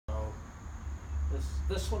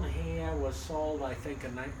this one here was sold, I think,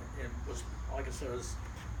 it was, like I said, it was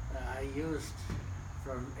used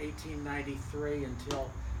from 1893 until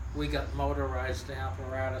we got motorized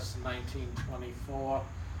apparatus in 1924.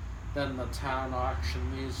 Then the town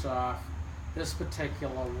auctioned these off. This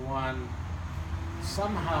particular one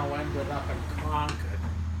somehow ended up in Concord.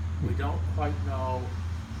 We don't quite know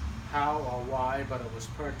how or why, but it was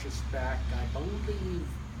purchased back, I believe,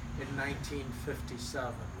 in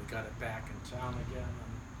 1957. We got it back in town again.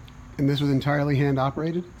 And this was entirely hand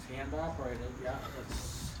operated? It's hand operated, yeah.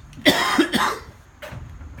 It's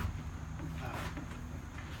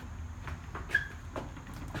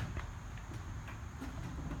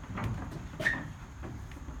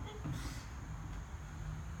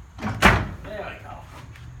there we go.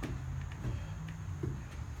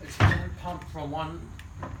 It's hand pumped from one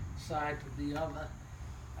side to the other.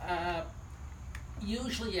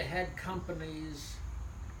 Usually you had companies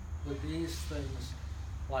with these things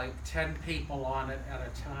like 10 people on it at a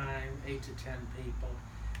time, 8 to 10 people,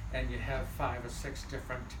 and you have 5 or 6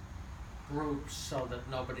 different groups so that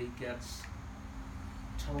nobody gets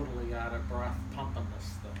totally out of breath pumping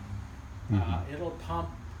this thing. Mm-hmm. It'll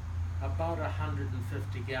pump about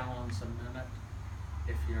 150 gallons a minute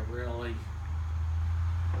if you really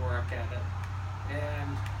work at it.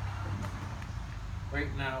 And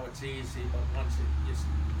right now it's easy, but once you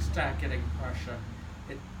start getting pressure,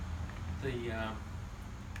 it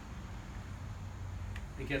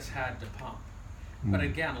gets hard to pump. Mm. But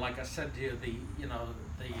again, like I said to you, the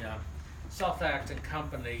South Acton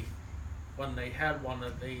company, when they had one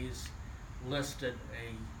of these, listed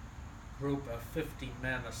a group of 50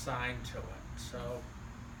 men assigned to it. So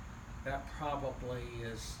that probably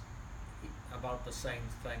is about the same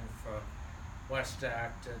thing for West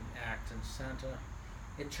Acton, Acton Center.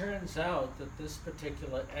 It turns out that this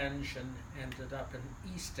particular engine ended up in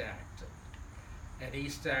East Acton. And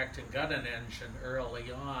East Acton got an engine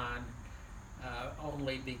early on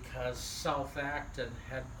only because South Acton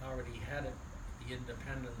had already had it, the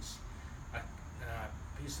Independence, a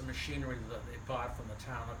piece of machinery that they bought from the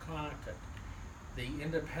town of Concord. The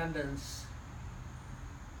Independence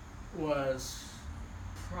was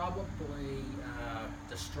probably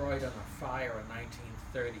destroyed in a fire in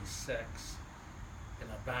 1936 in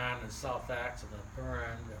a barn in South Acton that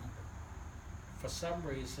burned. And for some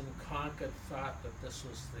reason, Concord thought that this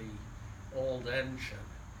was the old engine,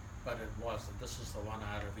 but it wasn't. This is the one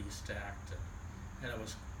out of East Acton, and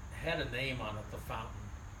it had a name on it, the Fountain.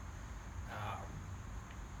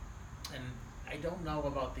 And I don't know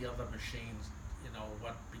about the other machines,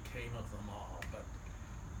 what became of them all, but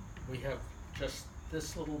we have just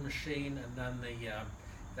this little machine, and then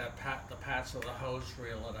the parts of the hose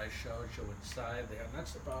reel that I showed you inside there, and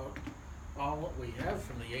that's about all that we have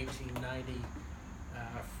from the 1890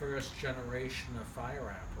 first generation of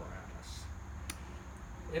fire apparatus.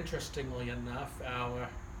 Interestingly enough,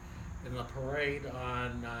 in the parade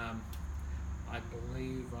on, I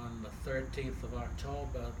believe on the 13th of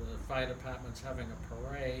October, the fire department's having a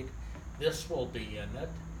parade. This will be in it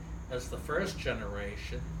as the first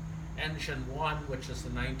generation. Engine 1, which is the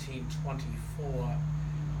 1924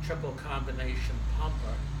 triple combination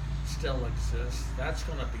pumper, still exists. That's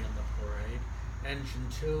going to be in the parade. Engine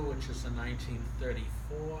 2, which is the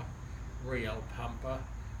 1934 Rio pumper,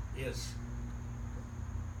 is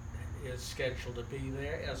scheduled to be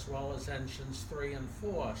there, as well as engines 3 and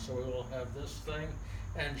 4. So we will have this thing,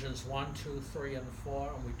 engines 1, 2, 3, and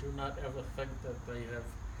 4, and we do not ever think that they have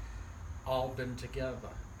all been together,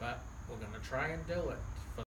 but we're going to try and do it.